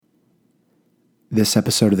This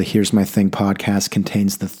episode of the Here's My Thing podcast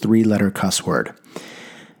contains the 3-letter cuss word.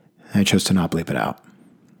 I chose to not bleep it out.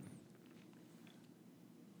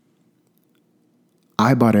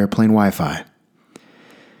 I bought airplane Wi-Fi.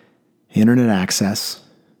 Internet access,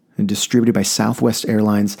 and distributed by Southwest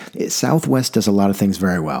Airlines. Southwest does a lot of things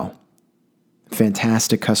very well.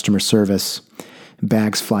 Fantastic customer service,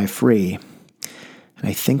 bags fly free, and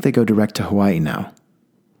I think they go direct to Hawaii now.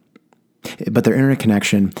 But their internet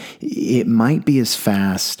connection, it might be as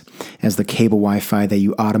fast as the cable Wi-Fi that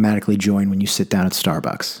you automatically join when you sit down at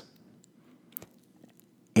Starbucks.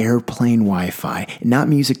 Airplane Wi-Fi, not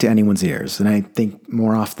music to anyone's ears, and I think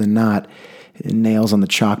more often than not, nails on the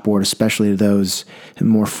chalkboard, especially to those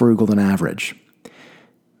more frugal than average.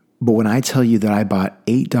 But when I tell you that I bought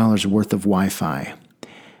 $8 worth of Wi-Fi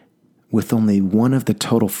with only one of the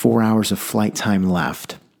total 4 hours of flight time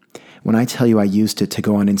left, when I tell you I used it to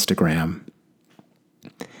go on Instagram,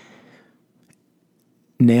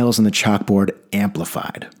 nails on the chalkboard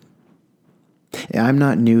amplified. I'm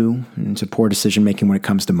not new to poor decision-making when it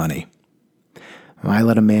comes to money. I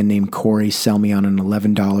let a man named Corey sell me on an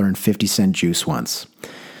 $11.50 juice once.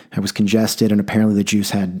 I was congested, and apparently the juice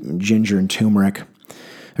had ginger and turmeric.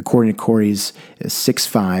 According to Corey's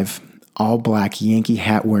 6'5", all-black Yankee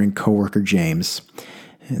hat-wearing coworker James,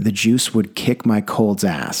 the juice would kick my cold's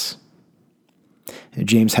ass.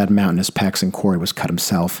 James had mountainous pecs and Corey was cut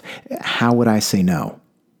himself. How would I say no?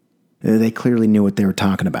 They clearly knew what they were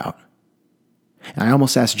talking about. I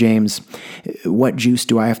almost asked James, what juice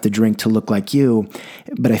do I have to drink to look like you?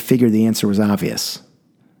 But I figured the answer was obvious.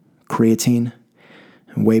 Creatine,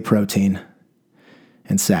 whey protein,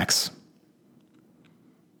 and sex.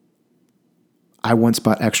 I once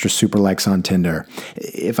bought extra super likes on Tinder.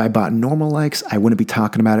 If I bought normal likes, I wouldn't be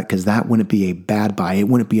talking about it because that wouldn't be a bad buy. It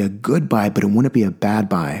wouldn't be a good buy, but it wouldn't be a bad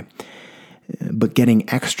buy. But getting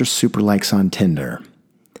extra super likes on Tinder,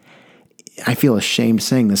 I feel ashamed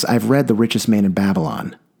saying this. I've read The Richest Man in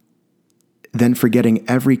Babylon. Then forgetting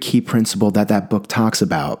every key principle that book talks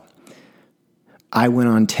about, I went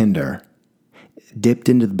on Tinder, dipped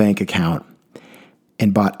into the bank account,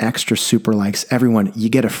 and bought extra super likes. Everyone, you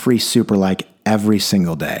get a free super like every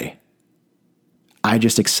single day. I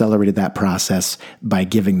just accelerated that process by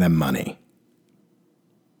giving them money.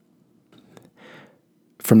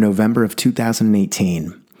 From November of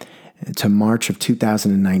 2018 to March of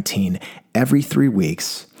 2019, every 3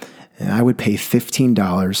 weeks, I would pay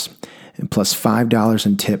 $15 plus $5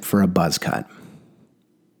 in tip for a buzz cut.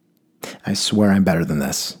 I swear I'm better than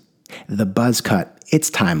this. The buzz cut, it's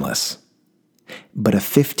timeless. But a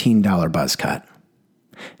 $15 buzz cut,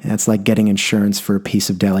 that's like getting insurance for a piece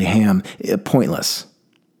of deli ham. Pointless.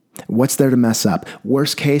 What's there to mess up?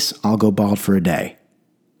 Worst case, I'll go bald for a day.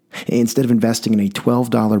 Instead of investing in a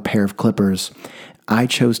 $12 pair of clippers, I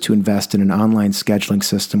chose to invest in an online scheduling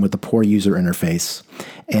system with a poor user interface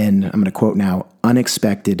and, I'm going to quote now,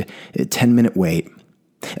 unexpected 10-minute wait,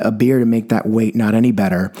 a beer to make that wait not any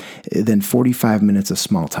better than 45 minutes of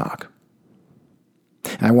small talk.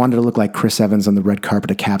 I wanted to look like Chris Evans on the red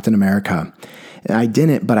carpet of Captain America. I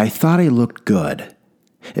didn't, but I thought I looked good.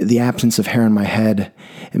 The absence of hair on my head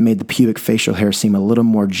made the pubic facial hair seem a little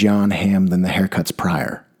more John Hamm than the haircuts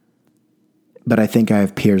prior. But I think I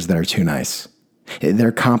have peers that are too nice.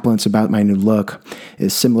 Their compliments about my new look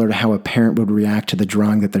is similar to how a parent would react to the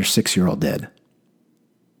drawing that their 6-year-old did.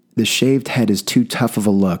 The shaved head is too tough of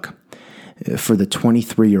a look for the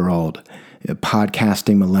 23-year-old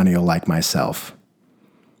podcasting millennial like myself.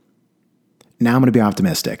 Now I'm going to be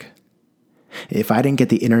optimistic. If I didn't get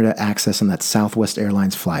the internet access on that Southwest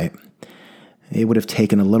Airlines flight, it would have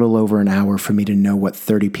taken a little over an hour for me to know what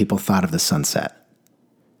 30 people thought of the sunset.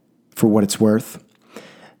 For what it's worth,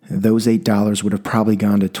 those $8 would have probably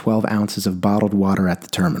gone to 12 ounces of bottled water at the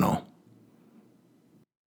terminal.